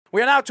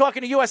We are now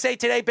talking to USA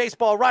Today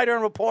baseball writer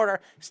and reporter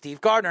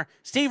Steve Gardner.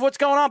 Steve, what's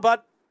going on,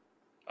 bud?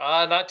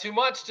 Not too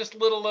much. Just a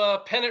little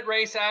pennant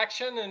race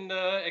action and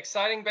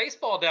exciting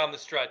baseball down the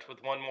stretch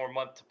with one more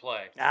month to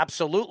play.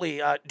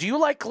 Absolutely. Do you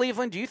like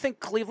Cleveland? Do you think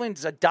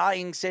Cleveland's a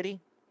dying city?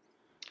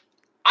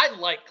 I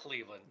like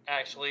Cleveland,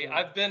 actually.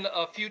 I've been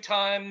a few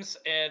times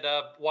and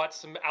watched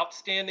some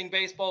outstanding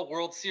baseball.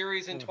 World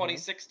Series in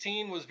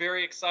 2016 was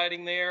very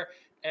exciting there.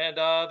 And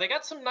they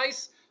got some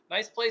nice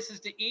places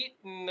to eat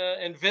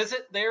and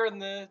visit there in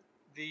the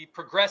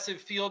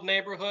Progressive Field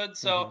neighborhood.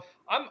 So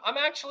I'm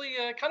actually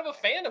kind of a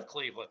fan of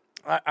Cleveland.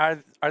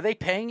 Are they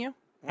paying you?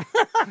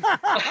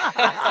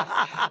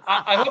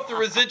 I hope the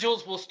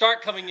residuals will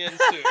start coming in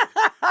soon.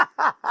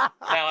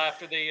 Now,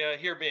 after they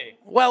hear me.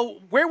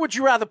 Well, where would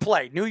you rather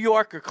play, New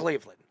York or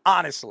Cleveland?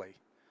 Honestly.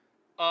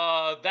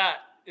 That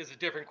is a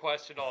different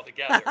question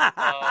altogether.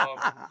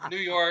 New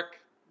York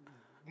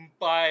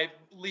by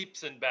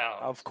leaps and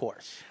bounds. Of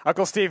course.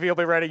 Uncle Stevie will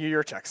be writing you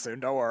your check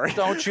soon. Don't worry.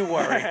 Don't you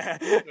worry. There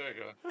you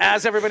go.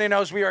 As everybody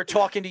knows, we are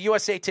talking to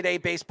USA Today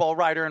baseball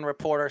writer and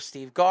reporter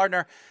Steve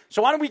Gardner.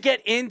 So why don't we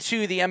get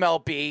into the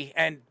MLB?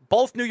 And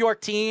both New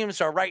York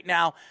teams are right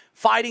now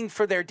fighting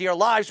for their dear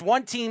lives.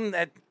 One team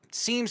that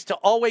seems to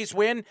always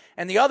win,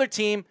 and the other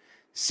team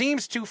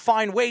seems to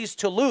find ways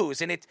to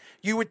lose. And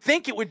you would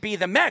think it would be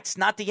the Mets,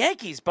 not the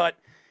Yankees, but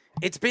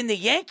it's been the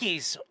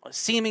Yankees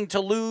seeming to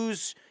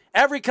lose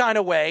every kind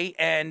of way,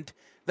 and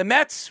the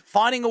Mets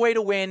finding a way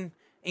to win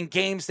in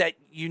games that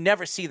you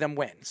never see them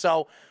win.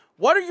 So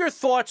what are your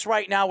thoughts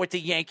right now with the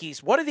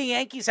Yankees? What do the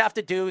Yankees have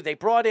to do? They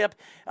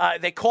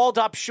called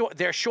up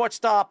their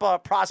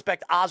shortstop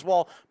prospect,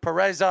 Oswald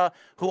Pereza,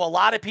 who a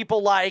lot of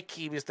people like.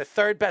 He was the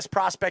third best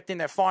prospect in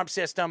their farm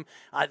system.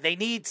 They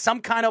need some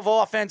kind of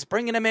offense,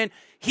 bringing him in.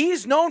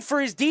 He's known for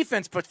his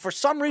defense, but for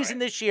some reason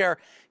this year,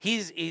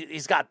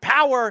 he's got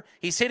power.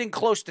 He's hitting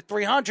close to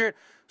 300.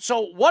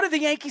 So what do the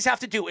Yankees have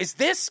to do? Is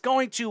this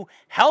going to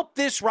help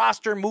this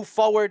roster move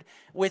forward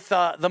with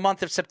the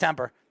month of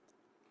September?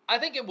 I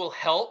think it will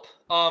help.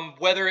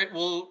 Whether it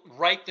will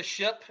right the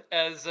ship,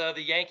 as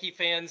the Yankee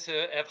fans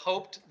have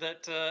hoped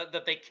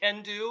that they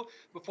can do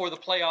before the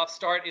playoffs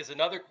start, is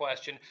another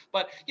question.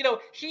 But,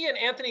 he and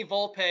Anthony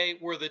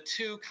Volpe were the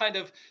two kind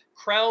of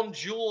crown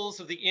jewels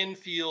of the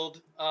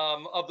infield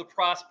of the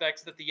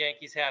prospects that the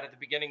Yankees had at the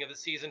beginning of the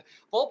season.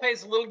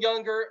 Volpe's a little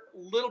younger, a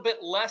little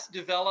bit less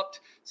developed,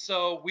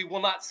 so we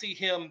will not see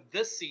him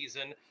this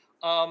season.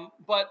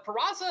 But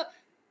Peraza,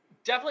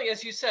 definitely,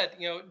 as you said,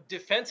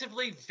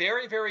 defensively,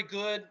 very, very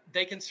good.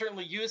 They can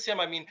certainly use him.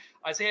 I mean,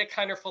 Isaiah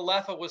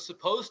Kiner-Falefa was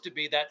supposed to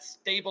be that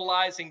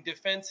stabilizing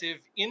defensive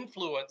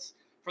influence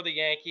for the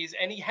Yankees,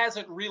 and he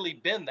hasn't really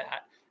been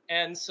that.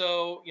 And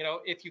so,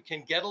 if you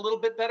can get a little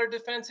bit better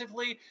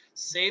defensively,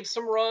 save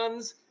some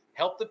runs,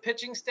 help the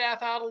pitching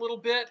staff out a little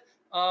bit,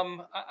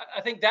 I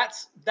think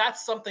that's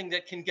something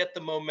that can get the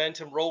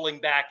momentum rolling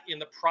back in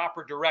the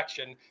proper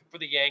direction for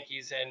the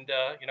Yankees. And,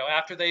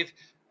 after they've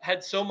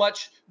had so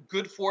much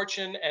good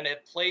fortune and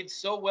have played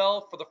so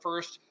well for the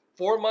first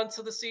 4 months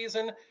of the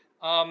season,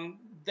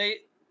 they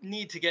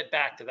need to get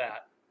back to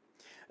that.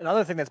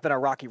 Another thing that's been a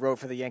rocky road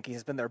for the Yankees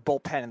has been their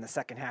bullpen in the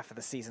second half of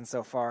the season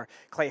so far.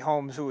 Clay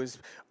Holmes, who is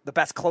the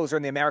best closer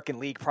in the American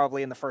League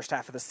probably in the first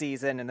half of the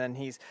season, and then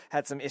he's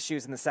had some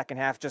issues in the second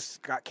half,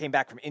 came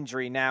back from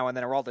injury now, and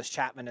then Aroldis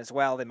Chapman as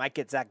well. They might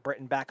get Zach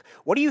Britton back.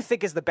 What do you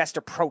think is the best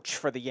approach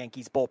for the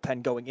Yankees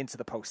bullpen going into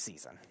the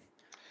postseason?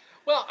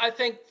 Well, I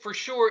think for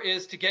sure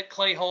is to get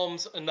Clay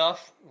Holmes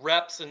enough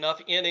reps,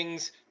 enough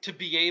innings to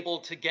be able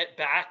to get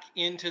back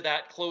into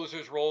that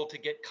closer's role, to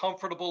get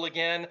comfortable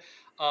again.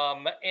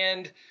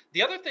 And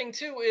the other thing,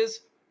 too,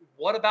 is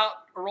what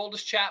about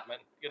Aroldis Chapman?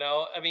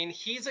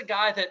 He's a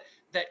guy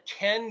that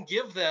can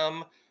give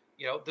them,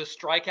 the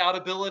strikeout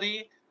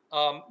ability,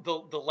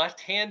 the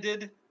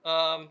left-handed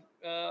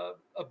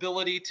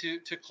ability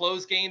to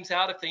close games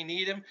out if they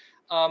need him.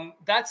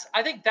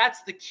 I think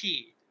that's the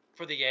key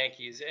for the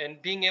Yankees, and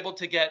being able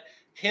to get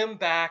him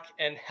back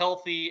and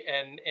healthy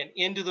and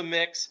into the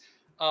mix.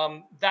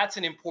 That's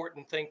an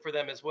important thing for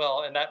them as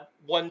well. And that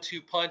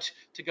 1-2 punch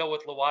to go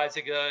with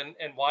Loaizaga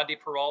and Wandy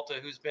Peralta,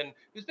 who's been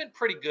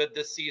pretty good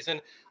this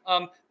season.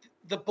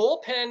 The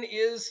bullpen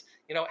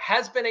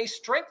has been a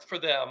strength for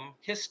them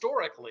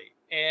historically.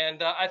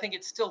 And I think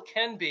it still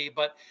can be,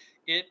 but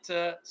it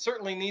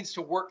certainly needs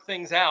to work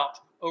things out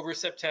over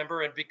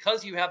September. And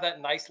because you have that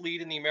nice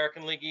lead in the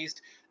American League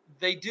East,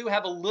 they do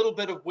have a little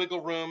bit of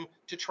wiggle room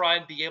to try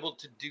and be able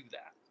to do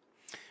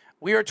that.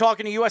 We are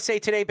talking to USA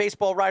Today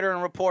baseball writer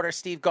and reporter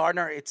Steve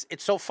Gardner. It's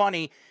so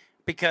funny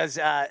because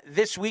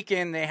this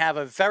weekend they have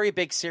a very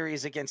big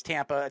series against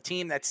Tampa, a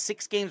team that's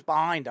 6 games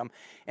behind them.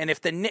 And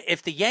if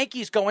the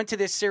Yankees go into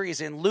this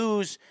series and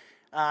lose,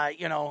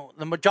 the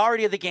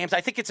majority of the games, I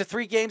think it's a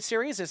 3-game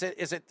series. Is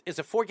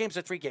it 4 games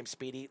or 3 games?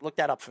 Speedy, look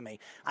that up for me.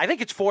 I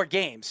think it's 4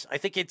 games. I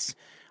think it's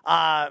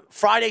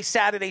Friday,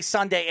 Saturday,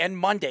 Sunday, and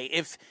Monday.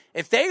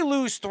 If they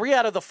lose 3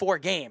 out of the 4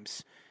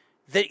 games,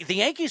 the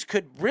Yankees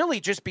could really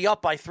just be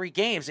up by 3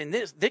 games, and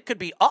this could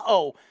be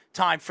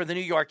time for the New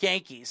York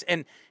Yankees.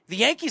 And The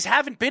Yankees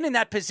haven't been in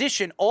that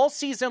position all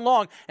season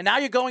long, and now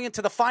you're going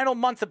into the final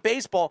month of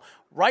baseball.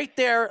 Right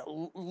there,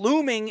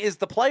 looming is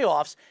the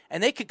playoffs,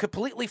 and they could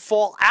completely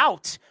fall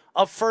out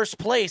of first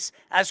place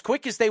as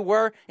quick as they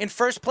were in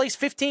first place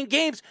 15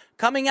 games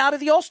coming out of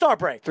the All-Star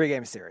break.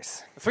 3-game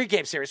series.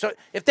 3-game series. So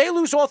if they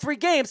lose all 3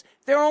 games,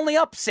 they're only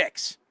up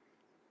 6.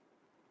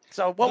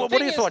 So what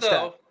are your thoughts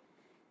there?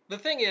 The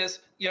thing is,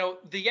 the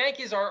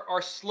Yankees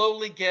are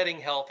slowly getting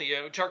healthy.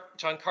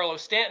 Giancarlo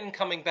Stanton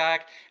coming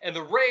back, and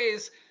the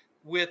Rays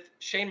with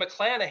Shane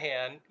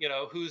McClanahan,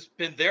 who's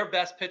been their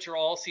best pitcher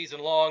all season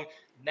long,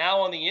 now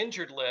on the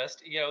injured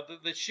list.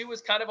 The shoe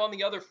was kind of on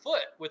the other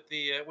foot with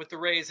the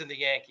Rays and the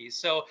Yankees.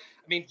 So,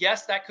 I mean,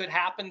 yes, that could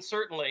happen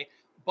certainly,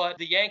 but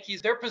the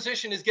Yankees, their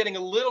position is getting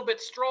a little bit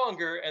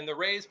stronger, and the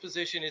Rays'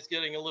 position is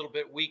getting a little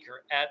bit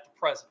weaker at the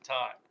present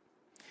time.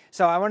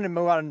 So I wanted to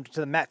move on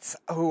to the Mets,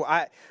 who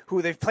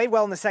they've played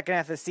well in the second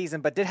half of the season,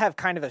 but did have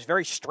kind of a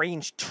very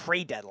strange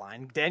trade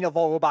deadline. Daniel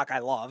Vogelbach, I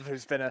love,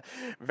 who's been a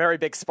very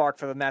big spark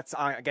for the Mets,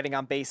 getting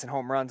on base and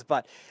home runs.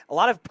 But a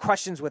lot of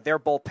questions with their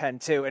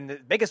bullpen, too. And the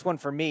biggest one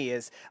for me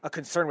is a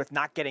concern with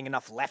not getting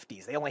enough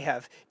lefties. They only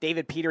have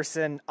David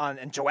Peterson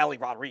and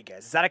Joely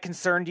Rodriguez. Is that a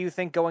concern, do you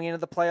think, going into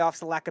the playoffs,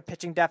 the lack of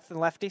pitching depth in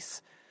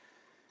lefties?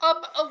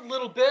 A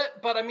little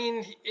bit, but I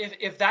mean,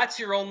 if that's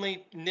your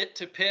only nit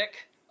to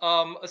pick,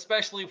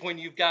 especially when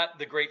you've got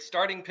the great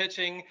starting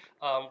pitching,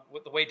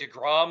 with the way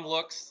DeGrom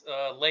looks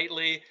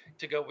lately,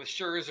 to go with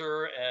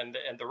Scherzer and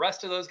the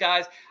rest of those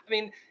guys. I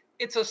mean,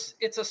 it's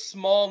a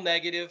small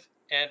negative,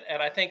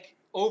 and I think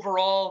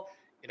overall,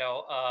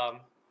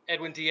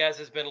 Edwin Diaz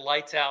has been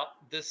lights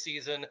out this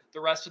season. The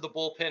rest of the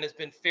bullpen has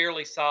been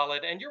fairly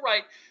solid, and you're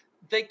right,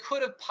 they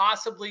could have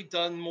possibly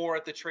done more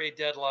at the trade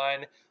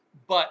deadline,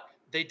 but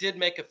they did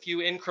make a few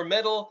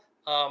incremental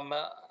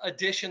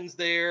additions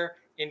there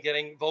in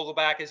getting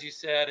Vogelbach, as you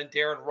said, and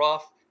Darren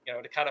Ruff,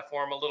 to kind of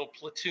form a little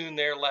platoon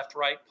there,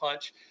 left-right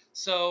punch.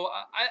 So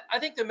I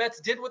think the Mets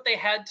did what they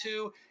had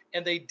to,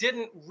 and they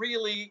didn't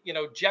really,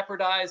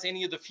 jeopardize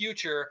any of the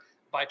future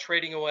by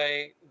trading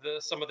away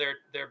some of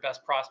their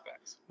best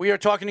prospects. We are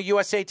talking to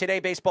USA Today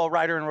baseball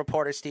writer and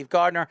reporter Steve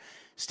Gardner.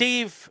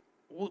 Steve,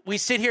 we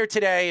sit here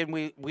today and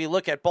we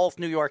look at both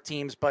New York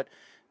teams, but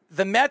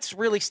the Mets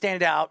really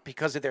stand out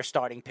because of their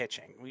starting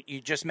pitching.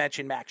 You just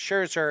mentioned Max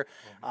Scherzer,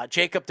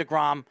 Jacob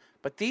deGrom,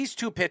 but these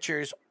two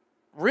pitchers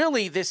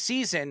really this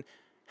season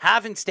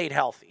haven't stayed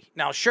healthy.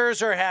 Now,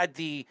 Scherzer had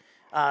the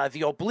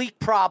oblique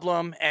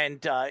problem, and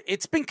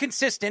it's been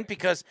consistent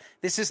because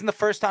this isn't the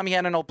first time he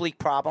had an oblique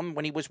problem.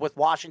 When he was with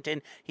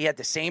Washington, he had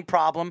the same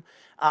problem,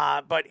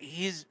 but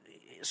he's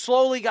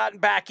slowly gotten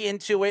back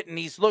into it, and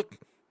he's looked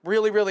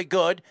really, really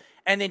good.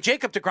 And then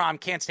Jacob deGrom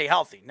can't stay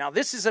healthy. Now,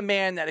 this is a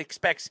man that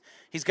expects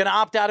he's going to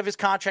opt out of his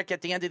contract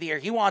at the end of the year.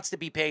 He wants to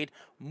be paid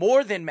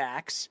more than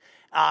Max.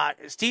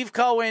 Steve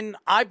Cohen,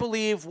 I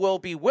believe, will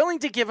be willing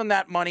to give him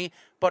that money,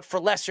 but for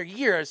lesser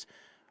years.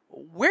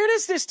 Where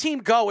does this team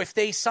go if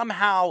they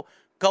somehow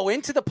go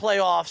into the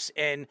playoffs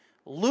and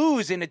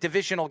lose in a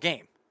divisional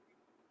game?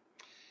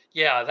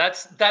 Yeah,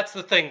 that's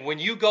the thing. When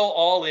you go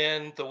all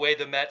in the way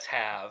the Mets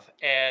have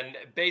and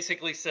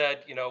basically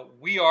said,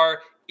 we are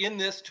in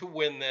this to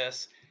win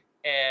this,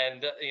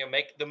 and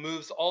make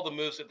all the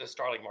moves with the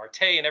Starling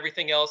Marte and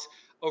everything else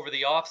over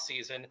the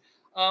offseason,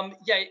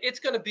 it's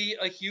going to be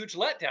a huge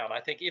letdown, I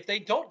think, if they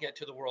don't get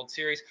to the World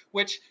Series,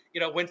 which,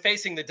 when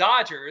facing the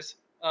Dodgers,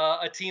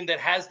 a team that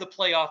has the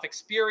playoff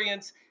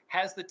experience,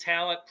 has the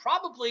talent,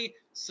 probably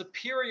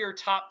superior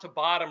top to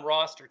bottom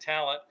roster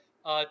talent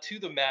to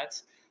the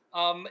Mets,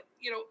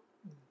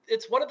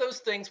 it's one of those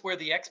things where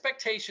the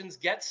expectations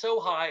get so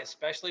high,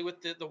 especially with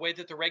the way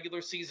that the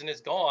regular season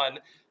has gone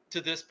to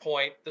this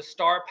point, the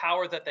star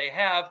power that they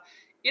have,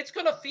 it's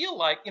going to feel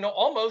like,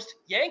 almost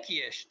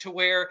Yankee-ish, to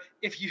where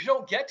if you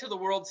don't get to the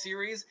World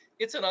Series,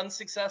 it's an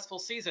unsuccessful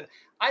season.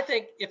 I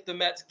think if the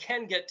Mets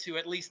can get to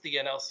at least the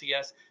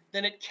NLCS,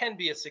 then it can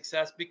be a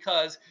success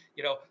because,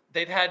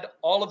 they've had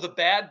all of the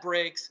bad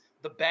breaks,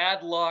 the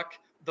bad luck,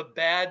 the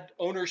bad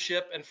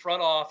ownership and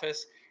front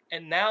office,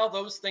 and now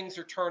those things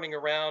are turning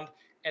around.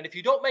 And if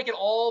you don't make it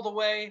all the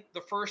way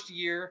the first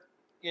year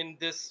in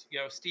this,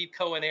 Steve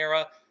Cohen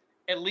era,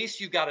 at least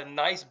you've got a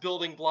nice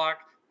building block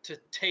to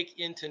take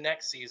into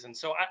next season.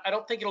 So I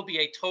don't think it'll be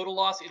a total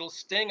loss. It'll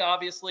sting,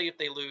 obviously, if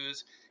they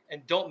lose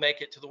and don't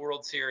make it to the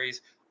World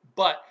Series.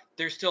 But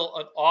there's still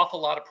an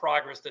awful lot of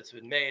progress that's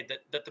been made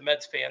that the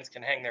Mets fans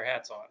can hang their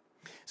hats on.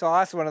 So I'll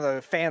ask one of the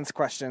fans'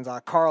 questions.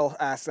 Carl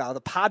asks,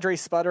 the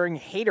Padres sputtering,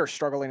 Hader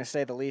struggling to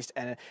say the least,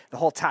 and the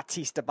whole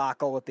Tatis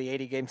debacle with the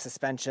 80-game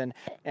suspension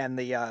and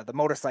the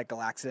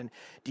motorcycle accident.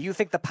 Do you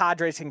think the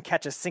Padres can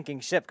catch a sinking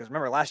ship? Because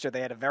remember, last year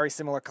they had a very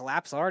similar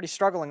collapse, already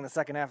struggling in the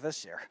second half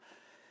this year.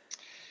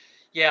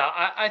 Yeah,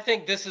 I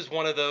think this is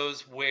one of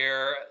those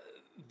where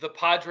the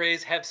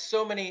Padres have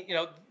so many,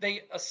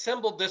 they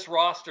assembled this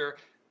roster,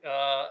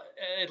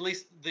 at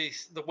least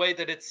the way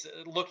that it's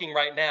looking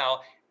right now,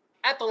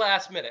 at the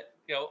last minute.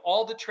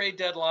 All the trade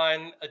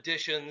deadline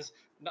additions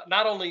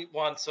not only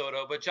Juan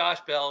Soto, but Josh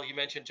Bell, you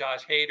mentioned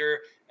Josh Hader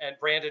and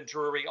Brandon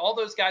Drury, all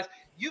those guys.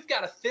 You've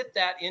got to fit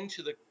that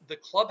into the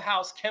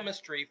clubhouse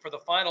chemistry for the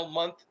final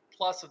month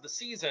plus of the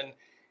season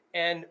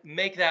and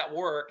make that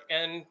work.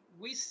 And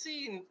we've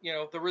seen,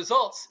 the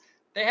results.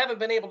 They haven't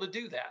been able to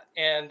do that.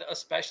 And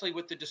especially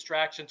with the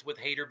distractions with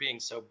Hader being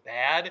so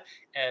bad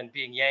and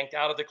being yanked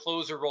out of the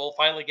closer role,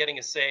 finally getting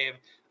a save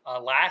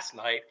last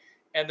night.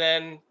 And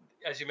then,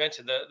 as you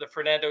mentioned, the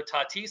Fernando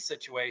Tatis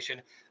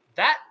situation,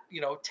 that,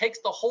 takes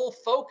the whole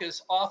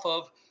focus off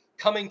of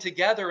coming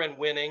together and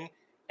winning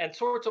and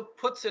sort of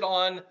puts it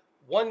on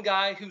one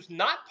guy who's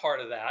not part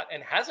of that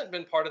and hasn't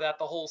been part of that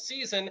the whole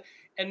season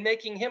and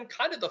making him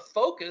kind of the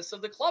focus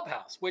of the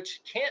clubhouse,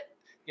 which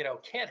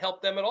can't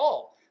help them at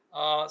all.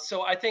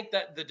 So I think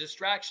that the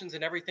distractions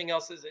and everything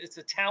else it's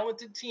a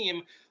talented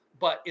team,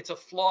 but it's a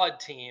flawed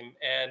team.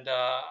 And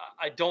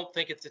I don't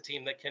think it's a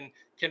team that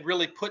can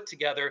really put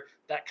together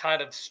that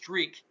kind of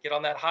streak, get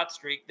on that hot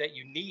streak that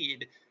you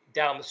need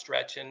down the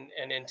stretch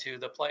and into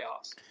the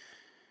playoffs.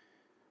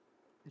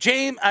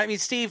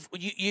 Steve,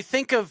 you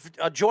think of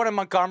Jordan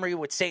Montgomery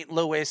with St.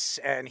 Louis,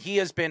 and he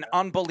has been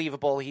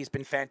unbelievable. He's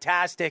been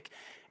fantastic.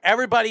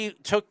 Everybody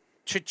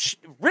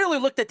really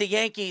looked at the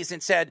Yankees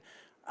and said,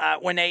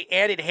 when they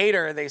added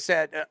Hader, they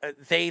said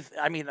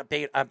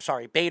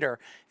Bader.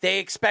 They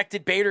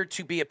expected Bader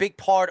to be a big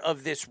part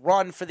of this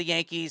run for the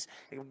Yankees.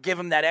 Give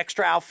him that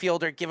extra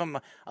outfielder, give him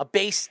a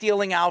base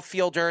stealing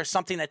outfielder,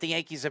 something that the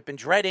Yankees have been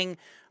dreading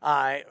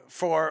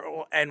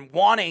for and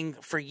wanting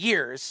for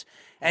years.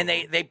 And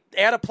they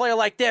add a player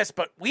like this,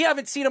 but we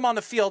haven't seen him on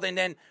the field. And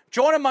then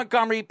Jordan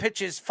Montgomery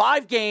pitches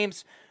 5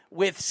 games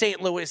with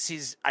St.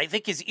 Louis. I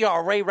think his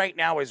ERA right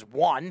now is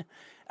 1.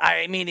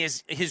 I mean,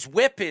 his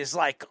whip is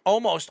like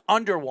almost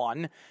under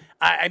 1.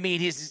 I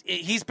mean,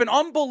 he's been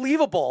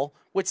unbelievable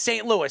with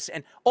St. Louis.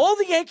 And all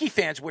the Yankee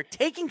fans were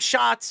taking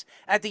shots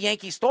at the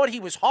Yankees, thought he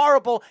was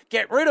horrible,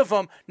 get rid of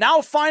him.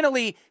 Now,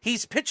 finally,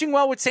 he's pitching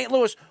well with St.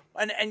 Louis.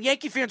 And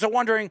Yankee fans are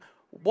wondering,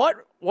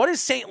 what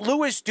is St.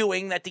 Louis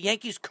doing that the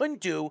Yankees couldn't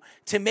do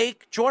to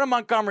make Jordan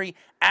Montgomery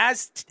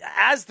as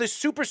the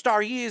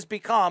superstar he has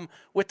become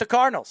with the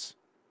Cardinals?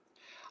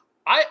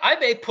 I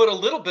may put a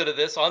little bit of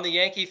this on the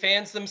Yankee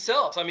fans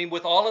themselves. I mean,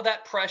 with all of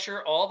that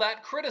pressure, all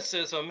that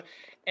criticism,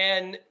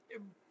 and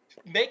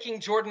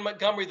making Jordan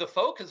Montgomery the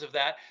focus of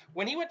that,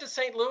 when he went to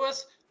St.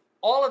 Louis,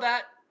 all of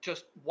that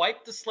just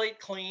wiped the slate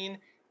clean,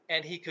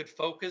 and he could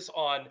focus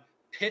on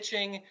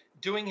pitching,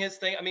 doing his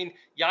thing. I mean,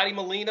 Yadi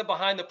Molina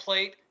behind the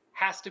plate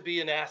has to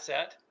be an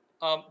asset.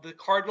 The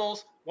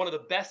Cardinals, one of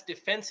the best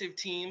defensive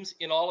teams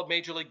in all of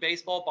Major League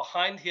Baseball,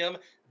 behind him,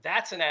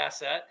 that's an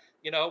asset.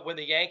 When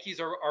the Yankees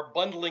are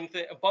bundling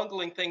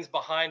things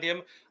behind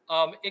him,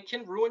 it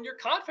can ruin your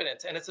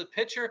confidence. And as a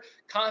pitcher,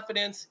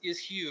 confidence is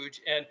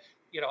huge. And,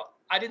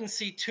 I didn't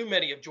see too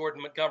many of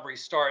Jordan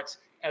Montgomery's starts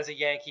as a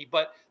Yankee,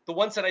 but the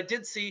ones that I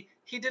did see,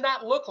 he did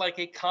not look like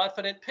a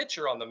confident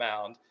pitcher on the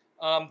mound,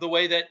 the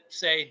way that,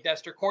 say,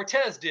 Nestor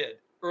Cortez did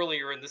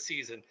earlier in the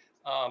season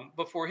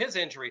before his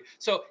injury.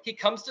 So he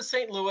comes to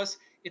St. Louis.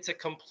 It's a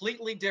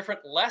completely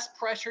different, less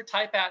pressure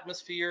type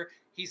atmosphere.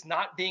 He's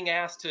not being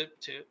asked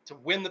to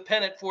win the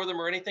pennant for them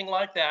or anything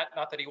like that.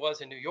 Not that he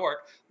was in New York,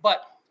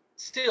 but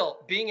still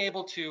being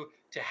able to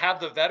have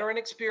the veteran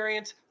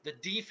experience, the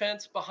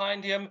defense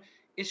behind him,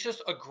 it's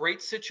just a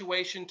great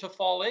situation to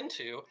fall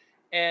into.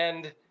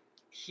 And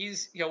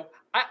he's,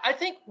 I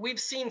think we've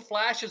seen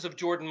flashes of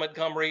Jordan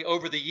Montgomery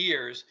over the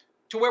years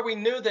to where we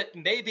knew that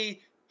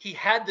maybe he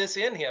had this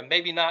in him,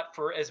 maybe not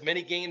for as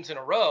many games in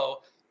a row,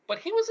 but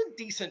he was a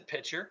decent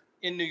pitcher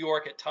in New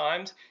York at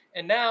times.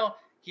 And now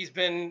he's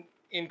been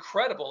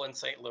incredible in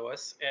St.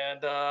 Louis, and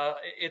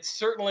it's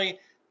certainly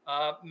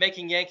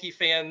making Yankee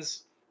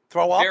fans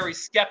throw up, very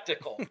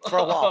skeptical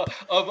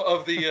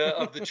of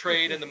the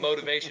trade and the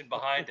motivation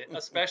behind it,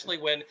 especially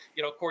when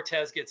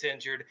Cortez gets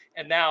injured,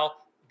 and now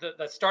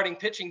the starting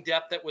pitching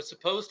depth that was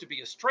supposed to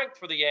be a strength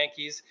for the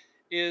Yankees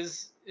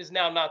is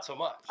now not so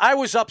much. I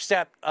was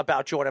upset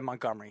about Jordan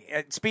Montgomery.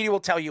 And Speedy will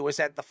tell you, was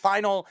at the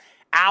final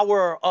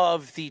hour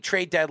of the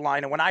trade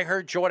deadline, and when I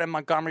heard Jordan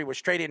Montgomery was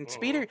traded,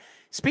 and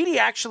Speedy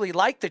actually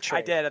liked the trade.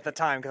 I did at the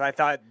time because I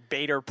thought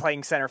Bader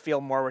playing center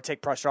field more would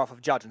take pressure off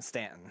of Judge and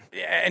Stanton.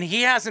 And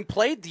he hasn't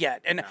played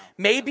yet. And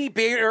maybe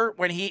Bader,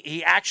 when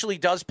he actually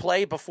does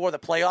play before the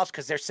playoffs,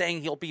 because they're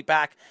saying he'll be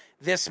back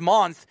this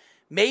month,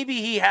 maybe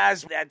he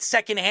has that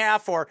second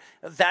half or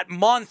that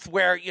month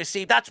where, you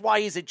see, that's why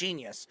he's a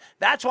genius.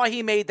 That's why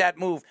he made that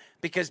move,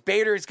 because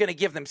Bader is going to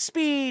give them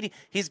speed.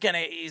 He's going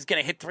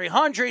to hit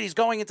 300. He's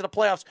going into the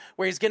playoffs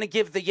where he's going to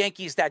give the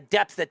Yankees that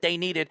depth that they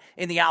needed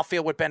in the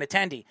outfield with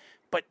Benintendi.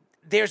 But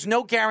there's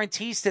no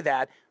guarantees to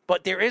that.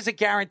 But there is a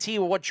guarantee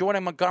with what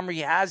Jordan Montgomery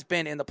has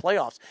been in the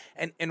playoffs.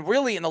 And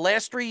really, in the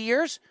last 3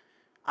 years,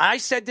 I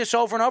said this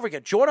over and over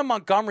again, Jordan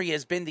Montgomery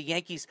has been the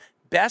Yankees'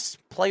 best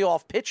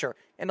playoff pitcher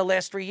in the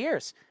last 3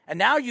 years. And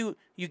now you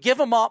give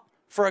him up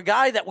for a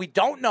guy that we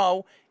don't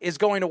know is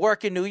going to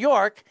work in New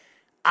York.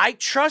 I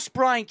trust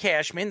Brian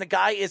Cashman. The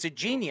guy is a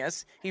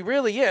genius. He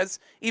really is,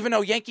 even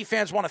though Yankee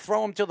fans want to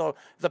throw him to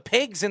the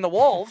pigs and the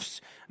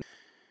wolves.